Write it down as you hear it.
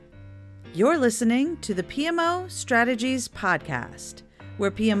You're listening to the PMO Strategies Podcast,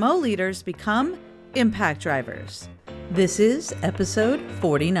 where PMO leaders become impact drivers. This is episode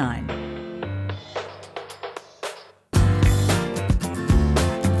 49.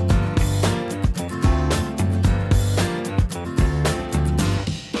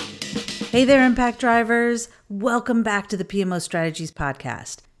 Hey there, impact drivers. Welcome back to the PMO Strategies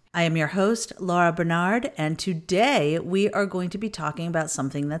Podcast. I am your host, Laura Bernard, and today we are going to be talking about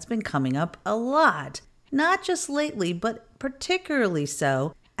something that's been coming up a lot, not just lately, but particularly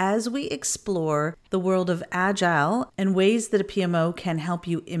so as we explore the world of Agile and ways that a PMO can help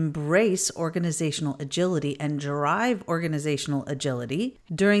you embrace organizational agility and drive organizational agility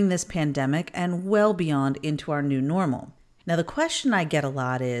during this pandemic and well beyond into our new normal. Now, the question I get a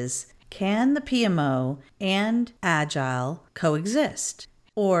lot is, can the PMO and Agile coexist?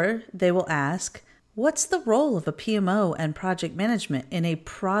 Or they will ask, what's the role of a PMO and project management in a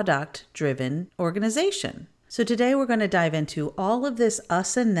product-driven organization? So today we're going to dive into all of this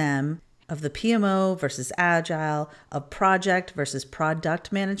us and them of the PMO versus Agile, of project versus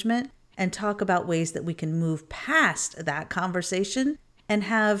product management, and talk about ways that we can move past that conversation and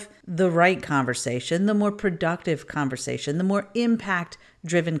have the right conversation, the more productive conversation, the more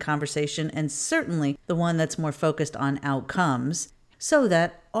impact-driven conversation, and certainly the one that's more focused on outcomes, so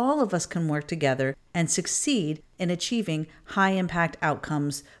that all of us can work together and succeed in achieving high-impact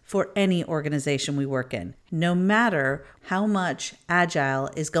outcomes for any organization we work in, no matter how much Agile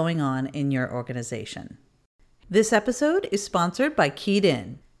is going on in your organization. This episode is sponsored by Keyed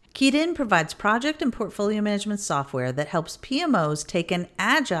In. Keyed In provides project and portfolio management software that helps PMOs take an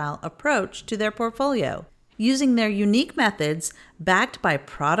Agile approach to their portfolio. Using their unique methods, backed by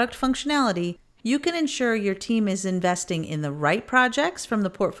product functionality, you can ensure your team is investing in the right projects from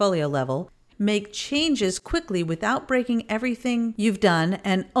the portfolio level, make changes quickly without breaking everything you've done,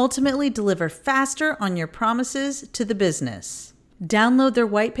 and ultimately deliver faster on your promises to the business. Download their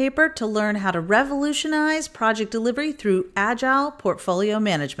white paper to learn how to revolutionize project delivery through Agile portfolio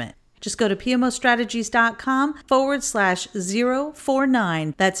management. Just go to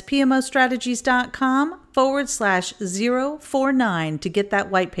pmostrategies.com/049. That's pmostrategies.com/049 to get that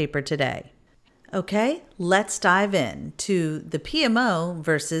white paper today. Okay, let's dive in to the PMO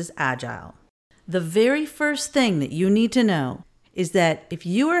versus Agile. The very first thing that you need to know is that if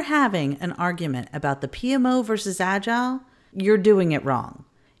you are having an argument about the PMO versus Agile, you're doing it wrong.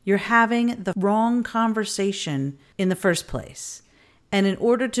 You're having the wrong conversation in the first place. And in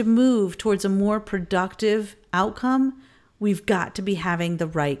order to move towards a more productive outcome, we've got to be having the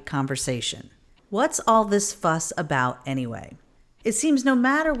right conversation. What's all this fuss about anyway? It seems no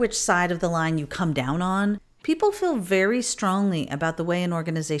matter which side of the line you come down on, people feel very strongly about the way an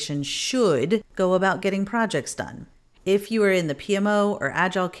organization should go about getting projects done. If you are in the PMO or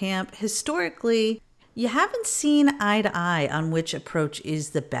Agile camp, historically, you haven't seen eye to eye on which approach is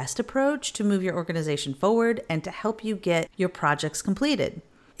the best approach to move your organization forward and to help you get your projects completed.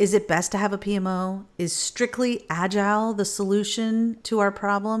 Is it best to have a PMO? Is strictly Agile the solution to our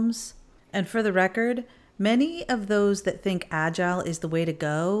problems? And for the record, many of those that think Agile is the way to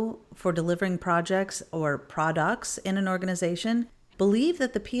go for delivering projects or products in an organization believe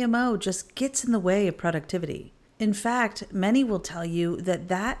that the PMO just gets in the way of productivity. In fact, many will tell you that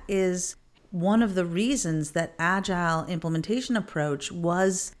that is one of the reasons that Agile implementation approach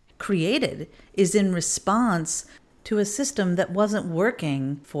was created, is in response to a system that wasn't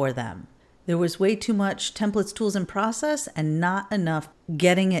working for them. There was way too much templates, tools, and process and not enough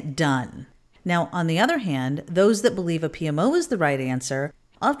getting it done. Now, on the other hand, those that believe a PMO is the right answer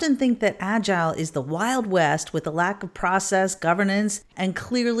often think that Agile is the Wild West with a lack of process, governance, and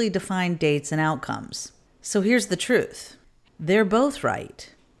clearly defined dates and outcomes. So here's the truth. They're both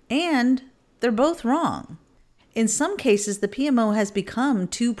right, and they're both wrong. In some cases, the PMO has become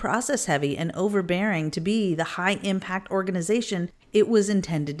too process-heavy and overbearing to be the high-impact organization it was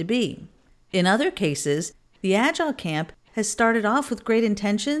intended to be. In other cases, the Agile camp has started off with great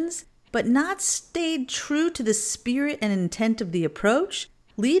intentions but not stayed true to the spirit and intent of the approach,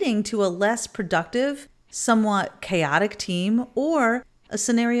 leading to a less productive, somewhat chaotic team, or a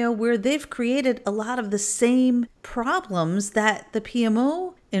scenario where they've created a lot of the same problems that the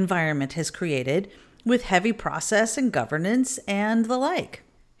PMO environment has created with heavy process and governance and the like.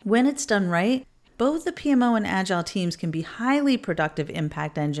 When it's done right, both the PMO and Agile teams can be highly productive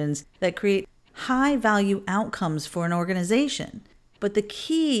impact engines that create high-value outcomes for an organization. But the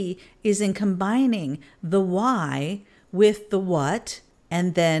key is in combining the why with the what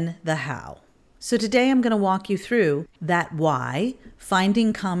and then the how. So today I'm going to walk you through that why,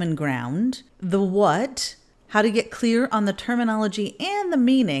 finding common ground, the what, how to get clear on the terminology and the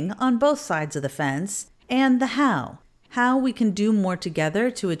meaning on both sides of the fence, and the how we can do more together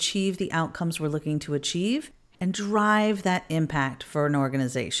to achieve the outcomes we're looking to achieve and drive that impact for an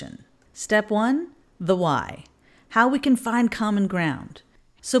organization. Step 1, the why, how we can find common ground.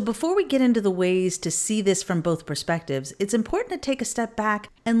 So before we get into the ways to see this from both perspectives, it's important to take a step back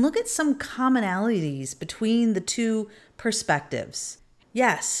and look at some commonalities between the two perspectives.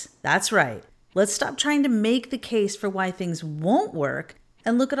 Yes, that's right. Let's stop trying to make the case for why things won't work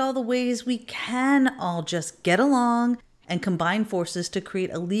and look at all the ways we can all just get along and combine forces to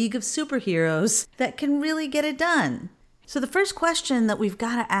create a league of superheroes that can really get it done. So the first question that we've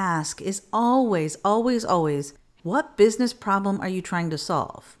got to ask is always, what business problem are you trying to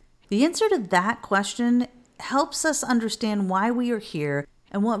solve? The answer to that question helps us understand why we are here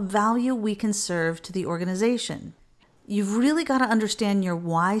and what value we can serve to the organization. You've really got to understand your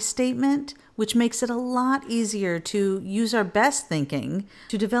why statement, which makes it a lot easier to use our best thinking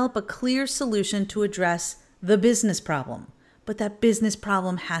to develop a clear solution to address the business problem. But that business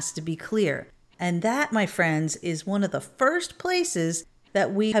problem has to be clear. And that, my friends, is one of the first places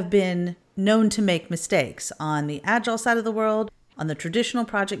that we have been known to make mistakes on the agile side of the world, on the traditional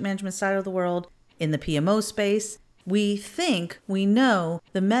project management side of the world, in the PMO space. We think we know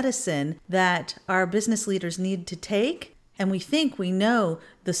the medicine that our business leaders need to take, and we think we know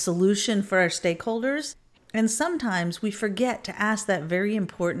the solution for our stakeholders, and sometimes we forget to ask that very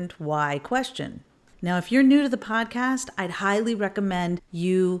important why question. Now, if you're new to the podcast, I'd highly recommend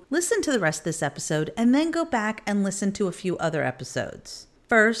you listen to the rest of this episode and then go back and listen to a few other episodes.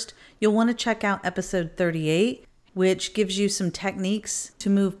 First, you'll want to check out episode 38, which gives you some techniques to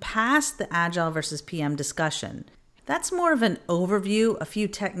move past the Agile versus PM discussion. That's more of an overview, a few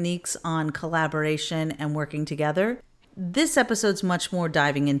techniques on collaboration and working together. This episode's much more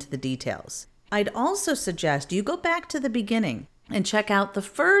diving into the details. I'd also suggest you go back to the beginning and check out the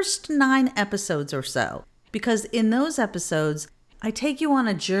first 9 episodes or so, because in those episodes, I take you on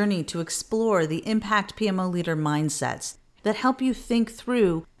a journey to explore the impact PMO leader mindsets that help you think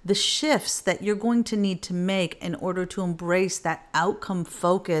through the shifts that you're going to need to make in order to embrace that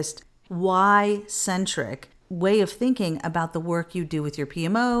outcome-focused, why-centric way of thinking about the work you do with your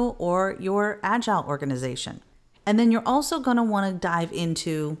PMO or your Agile organization. And then you're also going to want to dive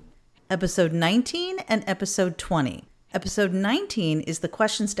into episode 19 and episode 20. Episode 19 is the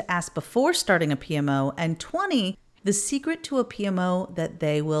questions to ask before starting a PMO, and 20, the secret to a PMO that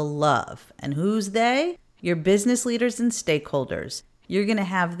they will love. And who's they? Your business leaders and stakeholders. You're going to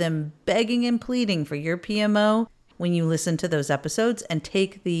have them begging and pleading for your PMO when you listen to those episodes and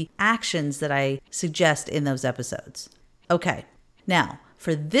take the actions that I suggest in those episodes. Okay, now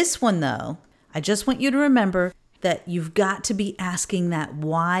for this one though, I just want you to remember that you've got to be asking that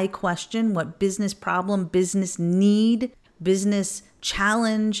why question. What business problem, business need, business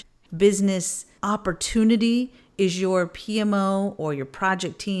challenge, business opportunity is your PMO or your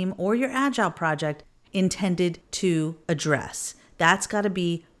project team or your Agile project intended to address? That's got to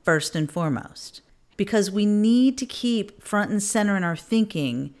be first and foremost, because we need to keep front and center in our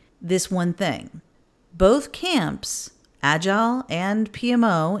thinking this one thing. Both camps, Agile and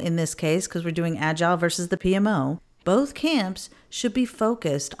PMO in this case, because we're doing Agile versus the PMO, both camps should be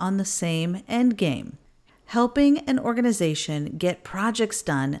focused on the same end game, helping an organization get projects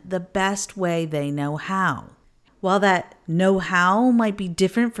done the best way they know how. While that know-how might be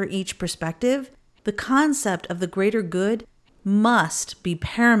different for each perspective, the concept of the greater good must be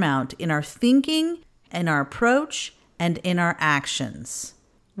paramount in our thinking and our approach and in our actions.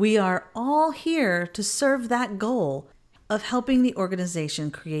 We are all here to serve that goal of helping the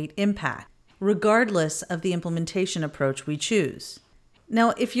organization create impact, regardless of the implementation approach we choose. Now,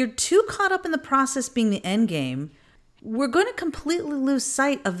 if you're too caught up in the process being the end game, we're going to completely lose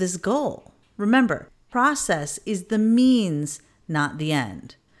sight of this goal. Remember, process is the means, not the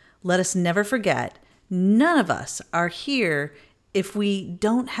end. Let us never forget, none of us are here if we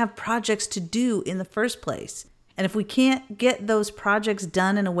don't have projects to do in the first place. And if we can't get those projects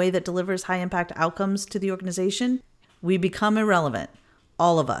done in a way that delivers high impact outcomes to the organization, we become irrelevant,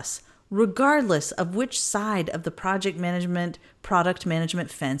 all of us, regardless of which side of the project management, product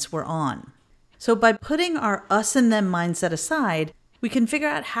management fence we're on. So by putting our us and them mindset aside, we can figure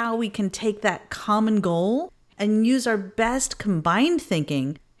out how we can take that common goal and use our best combined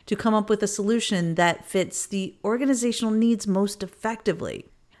thinking to come up with a solution that fits the organizational needs most effectively.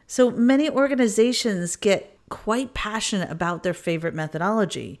 So many organizations get quite passionate about their favorite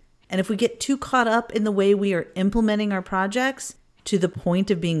methodology. And if we get too caught up in the way we are implementing our projects to the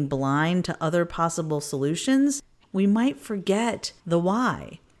point of being blind to other possible solutions, we might forget the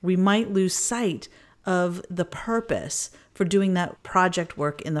why. We might lose sight of the purpose for doing that project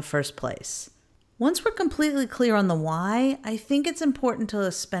work in the first place. Once we're completely clear on the why, I think it's important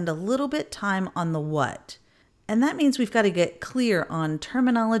to spend a little bit time on the what. And that means we've got to get clear on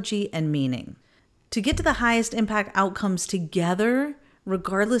terminology and meaning. To get to the highest impact outcomes together,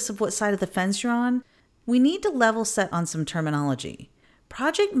 regardless of what side of the fence you're on, we need to level set on some terminology.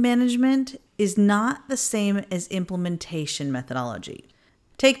 Project management is not the same as implementation methodology.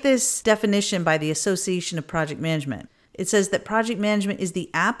 Take this definition by the Association of Project Management. It says that project management is the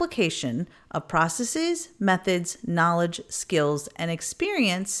application of processes, methods, knowledge, skills, and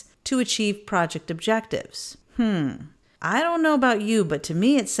experience to achieve project objectives. I don't know about you, but to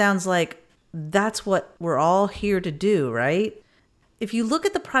me it sounds like that's what we're all here to do, right? If you look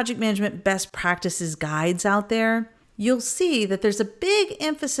at the project management best practices guides out there, you'll see that there's a big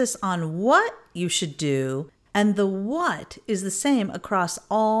emphasis on what you should do, and the what is the same across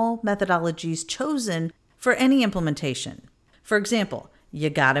all methodologies chosen for any implementation. For example,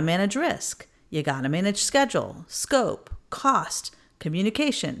 you gotta manage risk, you gotta manage schedule, scope, cost,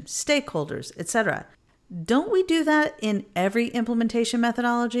 communication, stakeholders, etc. Don't we do that in every implementation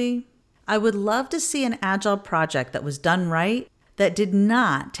methodology? I would love to see an agile project that was done right, that did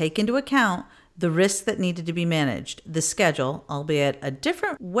not take into account the risks that needed to be managed, the schedule, albeit a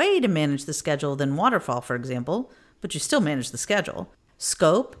different way to manage the schedule than waterfall, for example, but you still manage the schedule.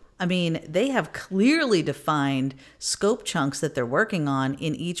 Scope, they have clearly defined scope chunks that they're working on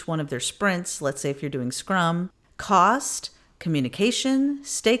in each one of their sprints, let's say if you're doing Scrum. Cost, communication,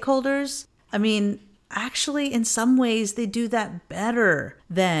 stakeholders, actually, in some ways, they do that better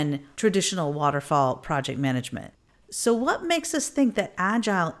than traditional waterfall project management. So what makes us think that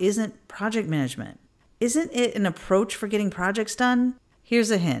Agile isn't project management? Isn't it an approach for getting projects done?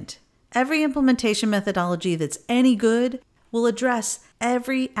 Here's a hint. Every implementation methodology that's any good will address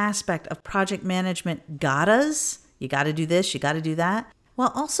every aspect of project management gottas. You got to do this, you got to do that,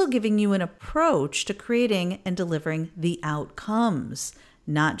 while also giving you an approach to creating and delivering the outcomes,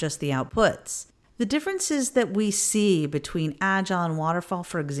 not just the outputs. The differences that we see between Agile and Waterfall,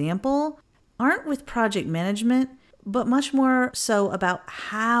 for example, aren't with project management, but much more so about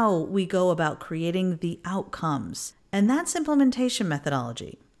how we go about creating the outcomes. And that's implementation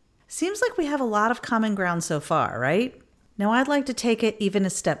methodology. Seems like we have a lot of common ground so far, right? Now I'd like to take it even a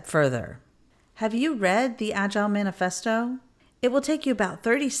step further. Have you read the Agile Manifesto? It will take you about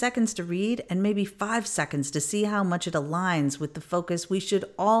 30 seconds to read and maybe 5 seconds to see how much it aligns with the focus we should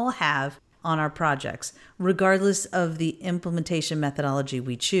all have on our projects, regardless of the implementation methodology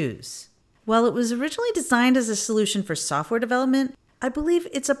we choose. While it was originally designed as a solution for software development, I believe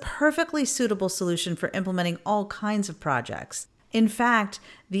it's a perfectly suitable solution for implementing all kinds of projects. In fact,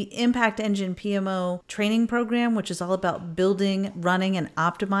 the Impact Engine PMO training program, which is all about building, running, and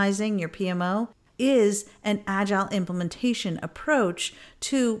optimizing your PMO, is an agile implementation approach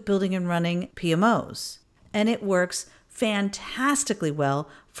to building and running PMOs. And it works fantastically well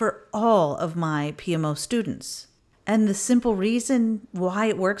for all of my PMO students. And the simple reason why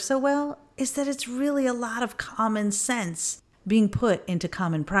it works so well is that it's really a lot of common sense being put into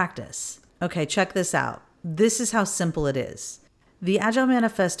common practice. Okay, check this out. This is how simple it is. The Agile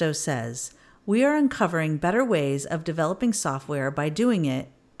Manifesto says, we are uncovering better ways of developing software by doing it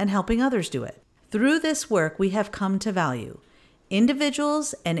and helping others do it. Through this work, we have come to value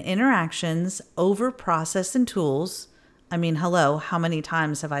individuals and interactions over process and tools. Hello, how many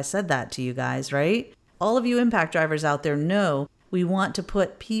times have I said that to you guys, right? All of you impact drivers out there know we want to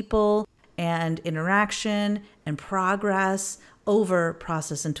put people and interaction and progress over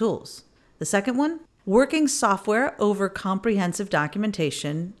process and tools. The second one, working software over comprehensive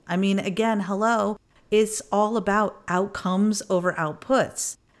documentation. Again, hello, it's all about outcomes over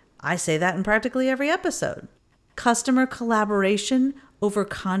outputs. I say that in practically every episode. Customer collaboration over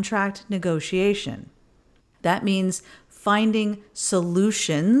contract negotiation. That means finding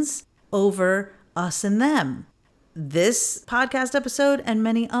solutions over us and them. This podcast episode and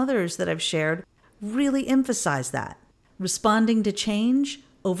many others that I've shared really emphasize that. Responding to change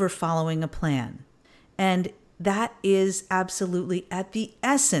over following a plan. And that is absolutely at the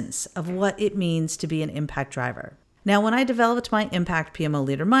essence of what it means to be an impact driver. Now, when I developed my Impact PMO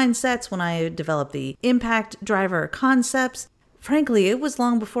Leader mindsets, when I developed the Impact Driver concepts, frankly, it was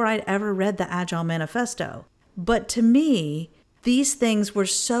long before I'd ever read the Agile Manifesto. But to me, these things were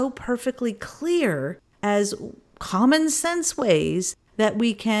so perfectly clear as common sense ways that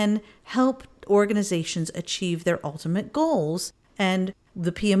we can help organizations achieve their ultimate goals, and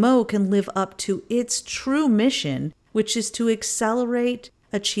the PMO can live up to its true mission, which is to accelerate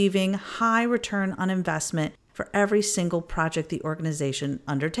achieving high return on investment for every single project the organization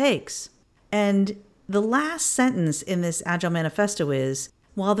undertakes. And The last sentence in this Agile Manifesto is,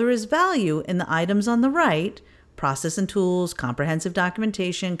 while there is value in the items on the right, process and tools, comprehensive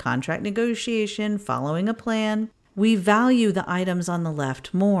documentation, contract negotiation, following a plan, we value the items on the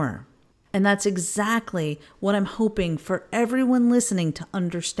left more. And that's exactly what I'm hoping for everyone listening to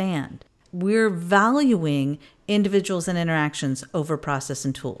understand. We're valuing individuals and interactions over process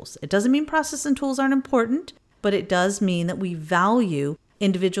and tools. It doesn't mean process and tools aren't important, but it does mean that we value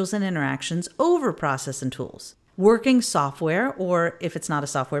individuals and interactions over process and tools. Working software, or if it's not a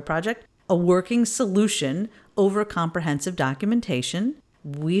software project, a working solution over comprehensive documentation.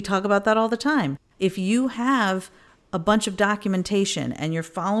 We talk about that all the time. If you have a bunch of documentation and you're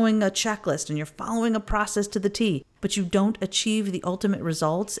following a checklist and you're following a process to the T, but you don't achieve the ultimate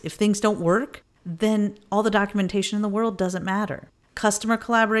results, if things don't work, then all the documentation in the world doesn't matter. Customer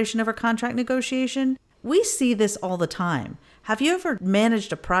collaboration over contract negotiation, we see this all the time. Have you ever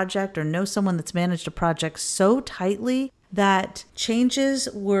managed a project or know someone that's managed a project so tightly that changes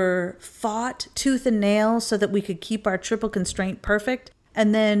were fought tooth and nail so that we could keep our triple constraint perfect?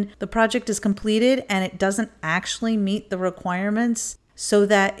 And then the project is completed and it doesn't actually meet the requirements so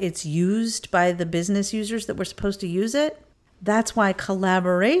that it's used by the business users that were supposed to use it? That's why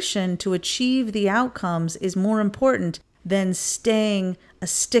collaboration to achieve the outcomes is more important than staying a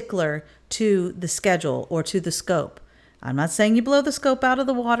stickler to the schedule or to the scope. I'm not saying you blow the scope out of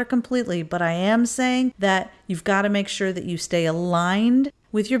the water completely, but I am saying that you've got to make sure that you stay aligned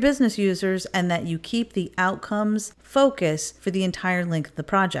with your business users and that you keep the outcomes focus for the entire length of the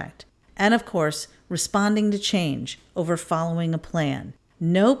project. And of course, responding to change over following a plan.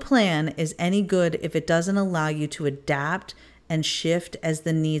 No plan is any good if it doesn't allow you to adapt and shift as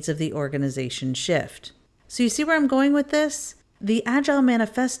the needs of the organization shift. So you see where I'm going with this? The Agile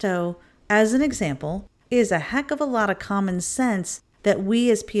Manifesto, as an example, is a heck of a lot of common sense that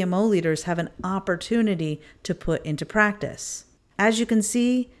we as PMO leaders have an opportunity to put into practice. As you can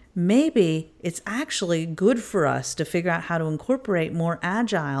see, maybe it's actually good for us to figure out how to incorporate more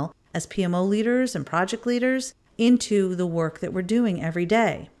Agile as PMO leaders and project leaders into the work that we're doing every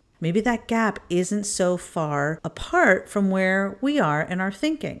day. Maybe that gap isn't so far apart from where we are in our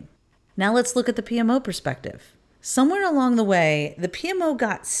thinking. Now let's look at the PMO perspective. Somewhere along the way, the PMO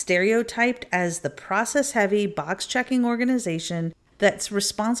got stereotyped as the process-heavy, box-checking organization that's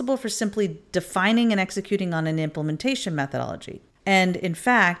responsible for simply defining and executing on an implementation methodology. And in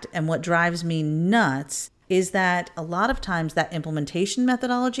fact, and what drives me nuts, is that a lot of times that implementation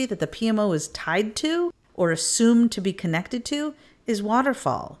methodology that the PMO is tied to or assumed to be connected to is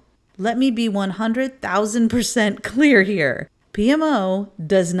waterfall. Let me be 100,000% clear here. PMO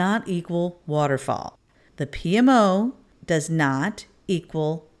does not equal waterfall. The PMO does not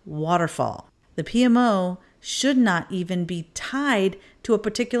equal waterfall. The PMO should not even be tied to a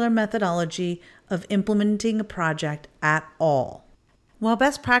particular methodology of implementing a project at all. While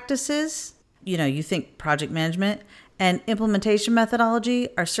best practices, you think project management and implementation methodology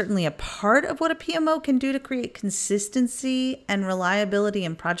are certainly a part of what a PMO can do to create consistency and reliability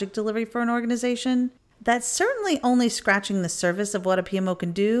in project delivery for an organization, that's certainly only scratching the surface of what a PMO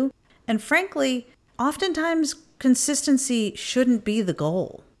can do. And frankly, oftentimes consistency shouldn't be the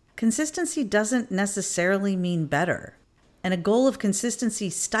goal. Consistency doesn't necessarily mean better. And a goal of consistency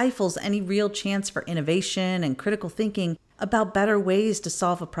stifles any real chance for innovation and critical thinking about better ways to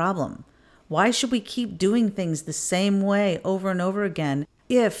solve a problem. Why should we keep doing things the same way over and over again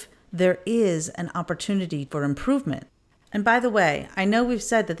if there is an opportunity for improvement? And by the way, I know we've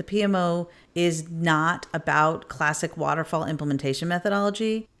said that the PMO is not about classic waterfall implementation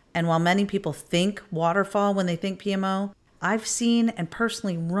methodology. And while many people think waterfall when they think PMO, I've seen and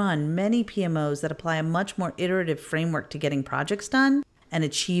personally run many PMOs that apply a much more iterative framework to getting projects done and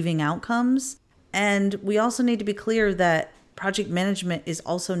achieving outcomes. And we also need to be clear that project management is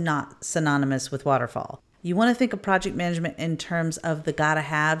also not synonymous with waterfall. You want to think of project management in terms of the gotta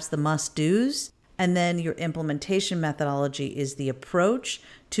haves, the must do's, and then your implementation methodology is the approach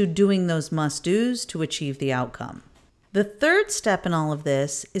to doing those must do's to achieve the outcome. The third step in all of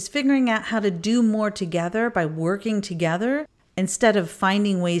this is figuring out how to do more together by working together instead of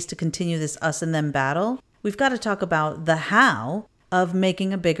finding ways to continue this us and them battle. We've got to talk about the how of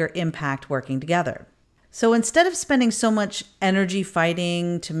making a bigger impact working together. So instead of spending so much energy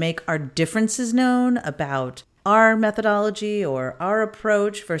fighting to make our differences known about our methodology or our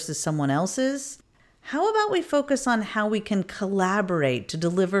approach versus someone else's, how about we focus on how we can collaborate to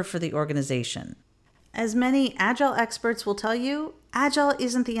deliver for the organization? As many Agile experts will tell you, Agile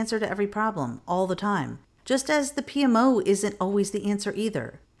isn't the answer to every problem all the time, just as the PMO isn't always the answer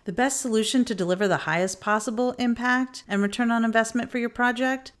either. The best solution to deliver the highest possible impact and return on investment for your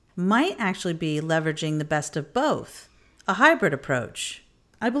project might actually be leveraging the best of both, a hybrid approach.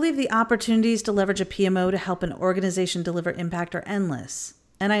 I believe the opportunities to leverage a PMO to help an organization deliver impact are endless.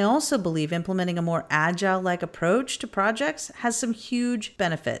 And I also believe implementing a more agile-like approach to projects has some huge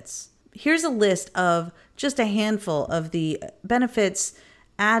benefits. Here's a list of just a handful of the benefits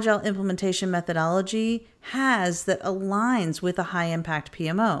agile implementation methodology has that aligns with a high-impact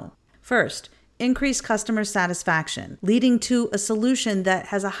PMO. First, increase customer satisfaction, leading to a solution that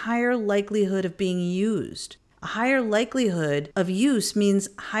has a higher likelihood of being used. A higher likelihood of use means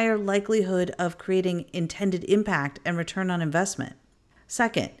higher likelihood of creating intended impact and return on investment.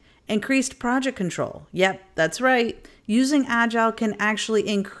 Second, increased project control. Yep, that's right. Using Agile can actually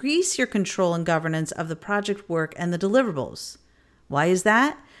increase your control and governance of the project work and the deliverables. Why is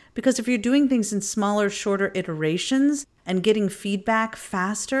that? Because if you're doing things in smaller, shorter iterations and getting feedback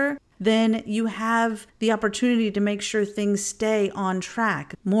faster, then you have the opportunity to make sure things stay on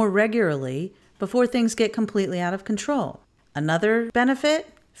track more regularly before things get completely out of control. Another benefit,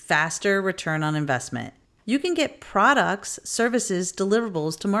 faster return on investment. You can get products, services,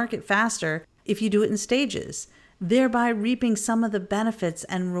 deliverables to market faster if you do it in stages, thereby reaping some of the benefits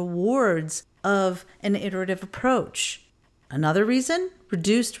and rewards of an iterative approach. Another reason,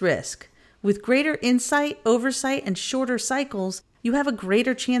 reduced risk. With greater insight, oversight, and shorter cycles, you have a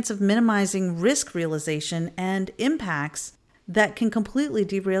greater chance of minimizing risk realization and impacts that can completely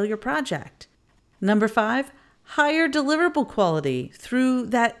derail your project. Number 5, higher deliverable quality through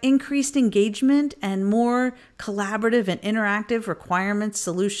that increased engagement and more collaborative and interactive requirements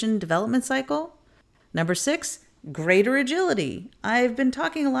solution development cycle. Number 6, greater agility. I've been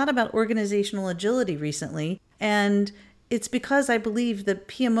talking a lot about organizational agility recently, and it's because I believe that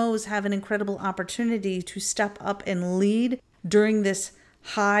PMOs have an incredible opportunity to step up and lead during this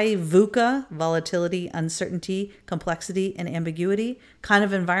high VUCA, volatility, uncertainty, complexity, and ambiguity kind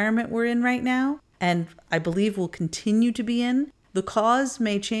of environment we're in right now. And I believe will continue to be in. The cause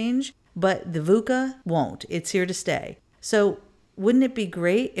may change, but the VUCA won't. It's here to stay. So wouldn't it be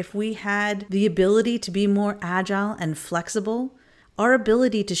great if we had the ability to be more agile and flexible? Our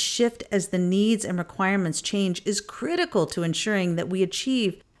ability to shift as the needs and requirements change is critical to ensuring that we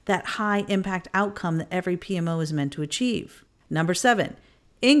achieve that high impact outcome that every PMO is meant to achieve. Number 7,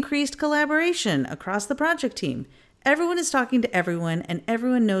 increased collaboration across the project team. Everyone is talking to everyone and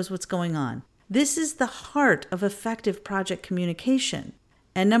everyone knows what's going on. This is the heart of effective project communication.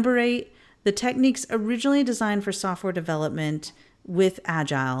 And number 8, the techniques originally designed for software development with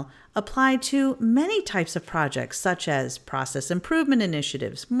Agile apply to many types of projects, such as process improvement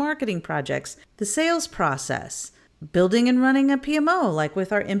initiatives, marketing projects, the sales process, building and running a PMO, like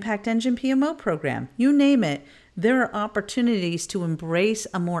with our Impact Engine PMO program. You name it, there are opportunities to embrace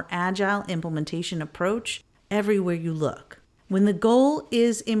a more agile implementation approach everywhere you look. When the goal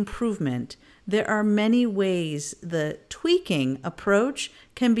is improvement, there are many ways the tweaking approach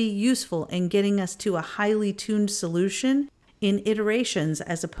can be useful in getting us to a highly tuned solution in iterations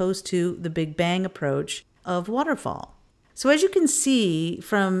as opposed to the Big Bang approach of waterfall. So as you can see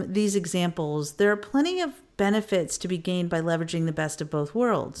from these examples, there are plenty of benefits to be gained by leveraging the best of both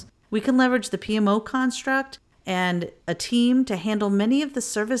worlds. We can leverage the PMO construct and a team to handle many of the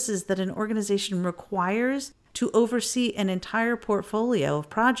services that an organization requires to oversee an entire portfolio of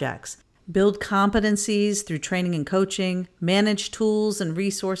projects, build competencies through training and coaching, manage tools and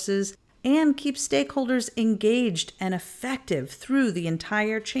resources, and keep stakeholders engaged and effective through the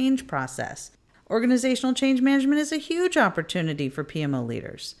entire change process. Organizational change management is a huge opportunity for PMO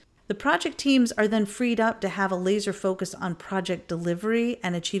leaders. The project teams are then freed up to have a laser focus on project delivery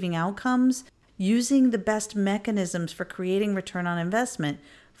and achieving outcomes, using the best mechanisms for creating return on investment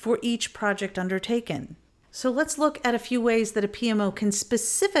for each project undertaken. So let's look at a few ways that a PMO can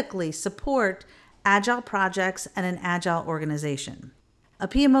specifically support agile projects and an agile organization. A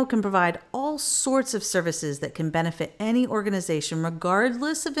PMO can provide all sorts of services that can benefit any organization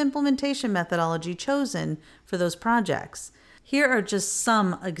regardless of implementation methodology chosen for those projects. Here are just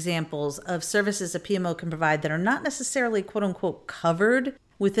some examples of services a PMO can provide that are not necessarily quote-unquote covered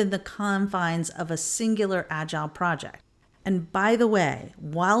within the confines of a singular agile project. And by the way,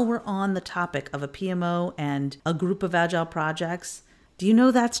 while we're on the topic of a PMO and a group of agile projects, do you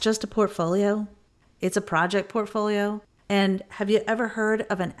know that's just a portfolio? It's a project portfolio. And have you ever heard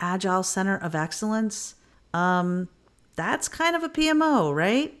of an Agile Center of Excellence? That's kind of a PMO,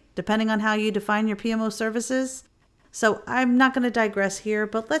 right? Depending on how you define your PMO services. So I'm not going to digress here,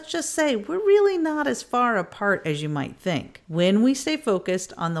 but let's just say we're really not as far apart as you might think when we stay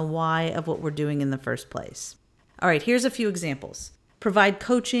focused on the why of what we're doing in the first place. All right, here's a few examples. Provide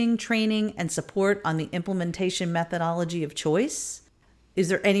coaching, training, and support on the implementation methodology of choice. Is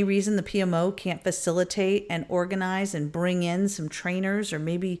there any reason the PMO can't facilitate and organize and bring in some trainers, or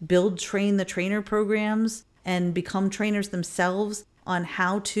maybe train the trainer programs and become trainers themselves on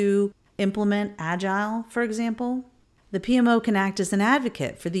how to implement Agile, for example? The PMO can act as an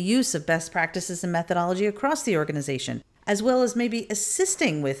advocate for the use of best practices and methodology across the organization, as well as maybe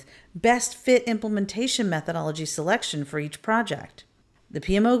assisting with best fit implementation methodology selection for each project. The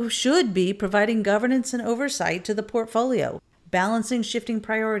PMO should be providing governance and oversight to the portfolio, balancing shifting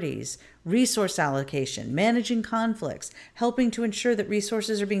priorities, resource allocation, managing conflicts, helping to ensure that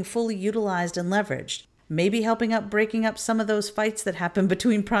resources are being fully utilized and leveraged, maybe breaking up some of those fights that happen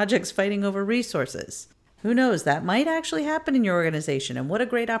between projects fighting over resources. Who knows, that might actually happen in your organization, and what a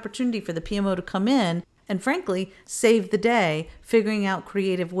great opportunity for the PMO to come in and frankly save the day figuring out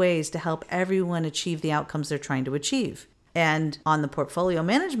creative ways to help everyone achieve the outcomes they're trying to achieve. And on the portfolio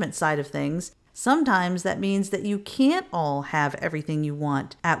management side of things, sometimes that means that you can't all have everything you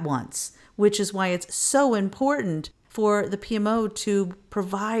want at once, which is why it's so important for the PMO to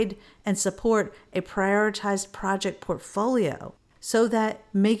provide and support a prioritized project portfolio so that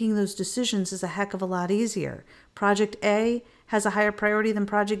making those decisions is a heck of a lot easier. Project A has a higher priority than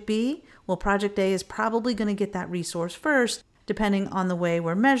Project B. Well, Project A is probably going to get that resource first, depending on the way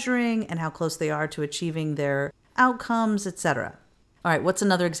we're measuring and how close they are to achieving their outcomes, etc. All right, what's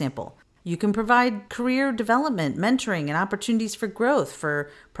another example? You can provide career development, mentoring, and opportunities for growth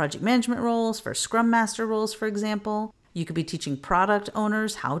for project management roles, for Scrum Master roles, for example. You could be teaching product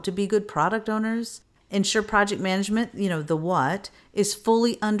owners how to be good product owners. Ensure project management, the what, is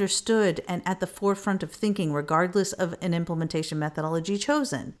fully understood and at the forefront of thinking, regardless of an implementation methodology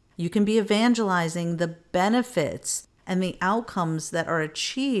chosen. You can be evangelizing the benefits and the outcomes that are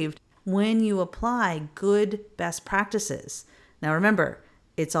achieved when you apply good best practices. Now remember,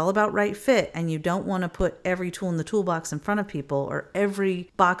 it's all about right fit, and you don't want to put every tool in the toolbox in front of people or every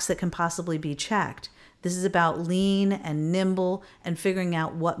box that can possibly be checked. This is about lean and nimble and figuring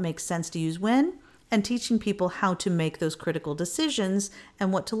out what makes sense to use when, and teaching people how to make those critical decisions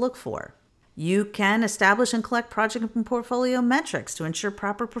and what to look for. You can establish and collect project and portfolio metrics to ensure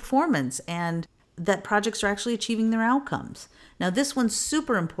proper performance and that projects are actually achieving their outcomes. Now, this one's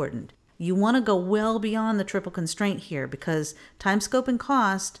super important. You want to go well beyond the triple constraint here, because time, scope, and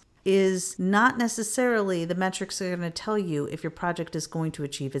cost is not necessarily the metrics that are going to tell you if your project is going to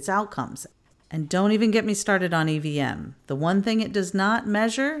achieve its outcomes. And don't even get me started on EVM. The one thing it does not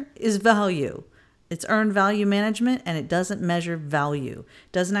measure is value. It's earned value management, and it doesn't measure value.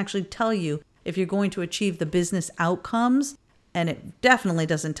 It doesn't actually tell you if you're going to achieve the business outcomes, and it definitely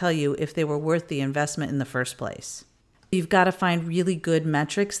doesn't tell you if they were worth the investment in the first place. You've got to find really good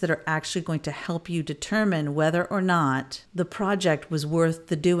metrics that are actually going to help you determine whether or not the project was worth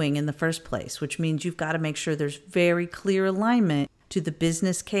the doing in the first place, which means you've got to make sure there's very clear alignment to the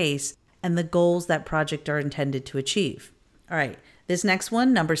business case and the goals that project are intended to achieve. All right, this next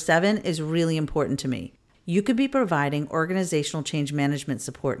one, number 7, is really important to me. You could be providing organizational change management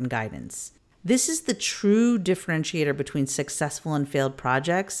support and guidance. This is the true differentiator between successful and failed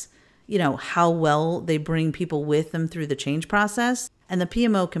projects. How well they bring people with them through the change process. And the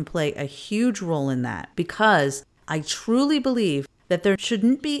PMO can play a huge role in that, because I truly believe that there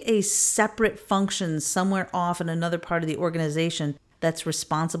shouldn't be a separate function somewhere off in another part of the organization that's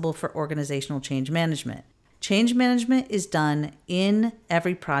responsible for organizational change management. Change management is done in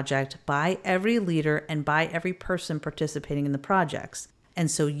every project by every leader and by every person participating in the projects. And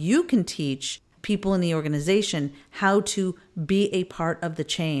so you can teach people in the organization how to be a part of the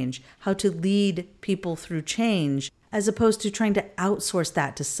change, how to lead people through change, as opposed to trying to outsource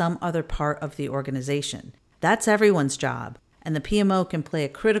that to some other part of the organization. That's everyone's job. And the PMO can play a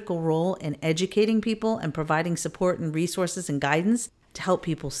critical role in educating people and providing support and resources and guidance to help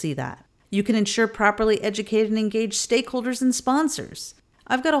people see that. You can ensure properly educated and engaged stakeholders and sponsors.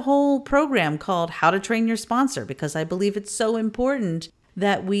 I've got a whole program called How to Train Your Sponsor, because I believe it's so important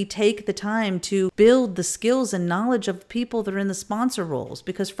that we take the time to build the skills and knowledge of people that are in the sponsor roles,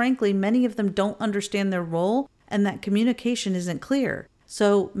 because frankly, many of them don't understand their role and that communication isn't clear.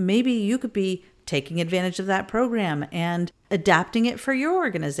 So maybe you could be taking advantage of that program and adapting it for your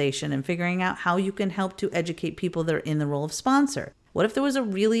organization and figuring out how you can help to educate people that are in the role of sponsor. What if there was a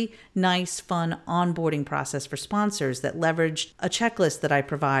really nice, fun onboarding process for sponsors that leveraged a checklist that I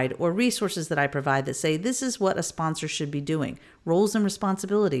provide or resources that I provide that say, this is what a sponsor should be doing, roles and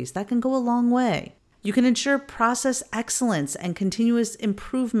responsibilities? That can go a long way. You can ensure process excellence and continuous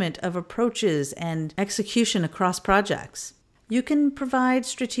improvement of approaches and execution across projects. You can provide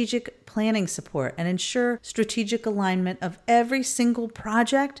strategic planning support and ensure strategic alignment of every single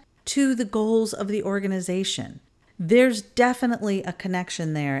project to the goals of the organization. There's definitely a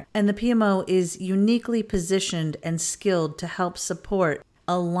connection there, and the PMO is uniquely positioned and skilled to help support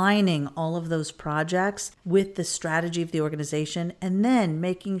aligning all of those projects with the strategy of the organization, and then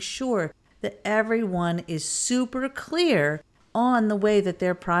making sure that everyone is super clear on the way that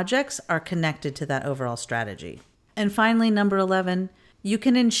their projects are connected to that overall strategy. And finally, number 11, you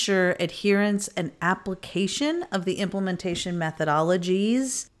can ensure adherence and application of the implementation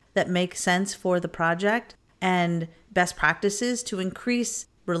methodologies that make sense for the project and best practices to increase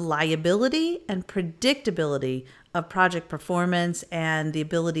reliability and predictability of project performance and the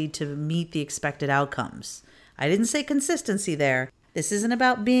ability to meet the expected outcomes. I didn't say consistency there. This isn't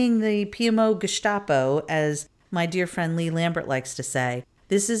about being the PMO Gestapo, as my dear friend Lee Lambert likes to say.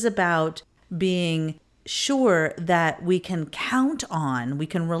 This is about being sure that we can count on, we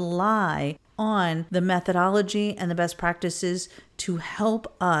can rely on the methodology and the best practices to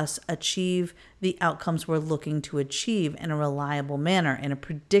help us achieve the outcomes we're looking to achieve in a reliable manner, in a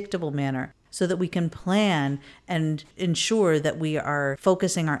predictable manner, so that we can plan and ensure that we are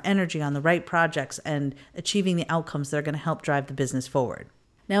focusing our energy on the right projects and achieving the outcomes that are going to help drive the business forward.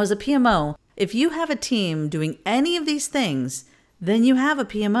 Now, as a PMO, if you have a team doing any of these things, then you have a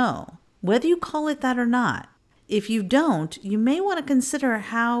PMO, whether you call it that or not. If you don't, you may want to consider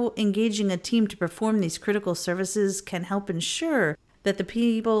how engaging a team to perform these critical services can help ensure that the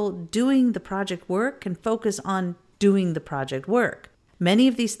people doing the project work can focus on doing the project work. Many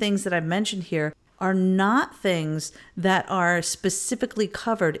of these things that I've mentioned here are not things that are specifically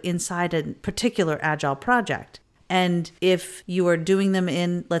covered inside a particular Agile project. And if you are doing them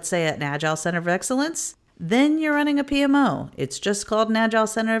in, let's say, an Agile Center of Excellence, then you're running a PMO. It's just called an Agile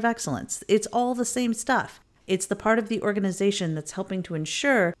Center of Excellence. It's all the same stuff. It's the part of the organization that's helping to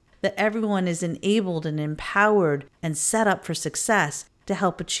ensure that everyone is enabled and empowered and set up for success to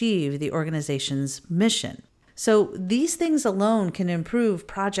help achieve the organization's mission. So these things alone can improve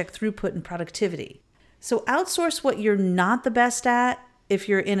project throughput and productivity. So outsource what you're not the best at if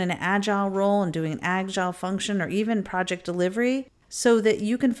you're in an Agile role and doing an Agile function or even project delivery, so that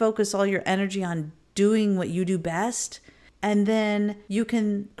you can focus all your energy on doing what you do best. And then you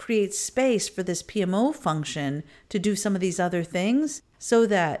can create space for this PMO function to do some of these other things so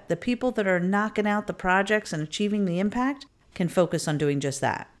that the people that are knocking out the projects and achieving the impact can focus on doing just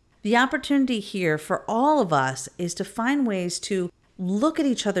that. The opportunity here for all of us is to find ways to look at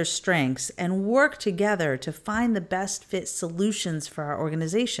each other's strengths and work together to find the best fit solutions for our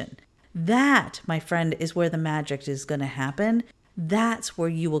organization. That, my friend, is where the magic is going to happen. That's where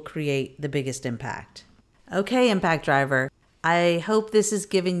you will create the biggest impact. Okay, Impact Driver, I hope this has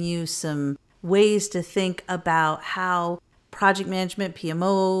given you some ways to think about how project management,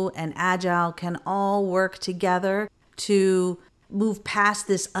 PMO, and Agile can all work together to move past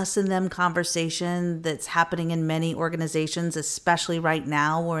this us and them conversation that's happening in many organizations, especially right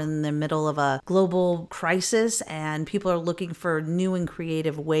now. We're in the middle of a global crisis and people are looking for new and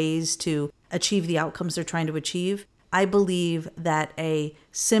creative ways to achieve the outcomes they're trying to achieve. I believe that a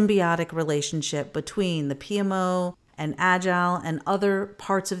symbiotic relationship between the PMO and Agile and other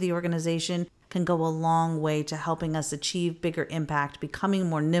parts of the organization can go a long way to helping us achieve bigger impact, becoming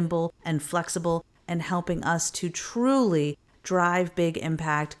more nimble and flexible, and helping us to truly drive big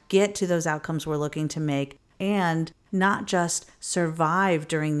impact, get to those outcomes we're looking to make, and not just survive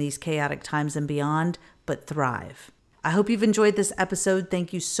during these chaotic times and beyond, but thrive. I hope you've enjoyed this episode.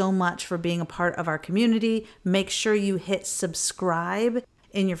 Thank you so much for being a part of our community. Make sure you hit subscribe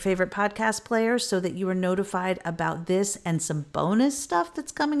in your favorite podcast player so that you are notified about this and some bonus stuff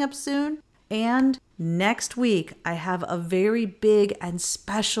that's coming up soon. And next week, I have a very big and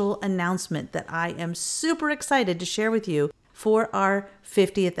special announcement that I am super excited to share with you for our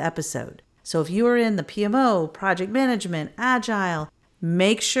 50th episode. So if you are in the PMO, project management, Agile,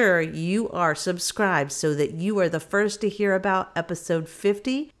 make sure you are subscribed so that you are the first to hear about episode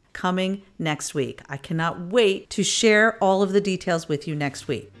 50 coming next week. I cannot wait to share all of the details with you next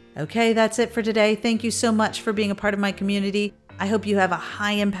week. Okay, that's it for today. Thank you so much for being a part of my community. I hope you have a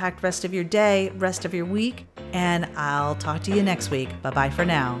high impact rest of your day, rest of your week, and I'll talk to you next week. Bye-bye for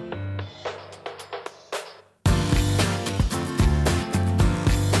now.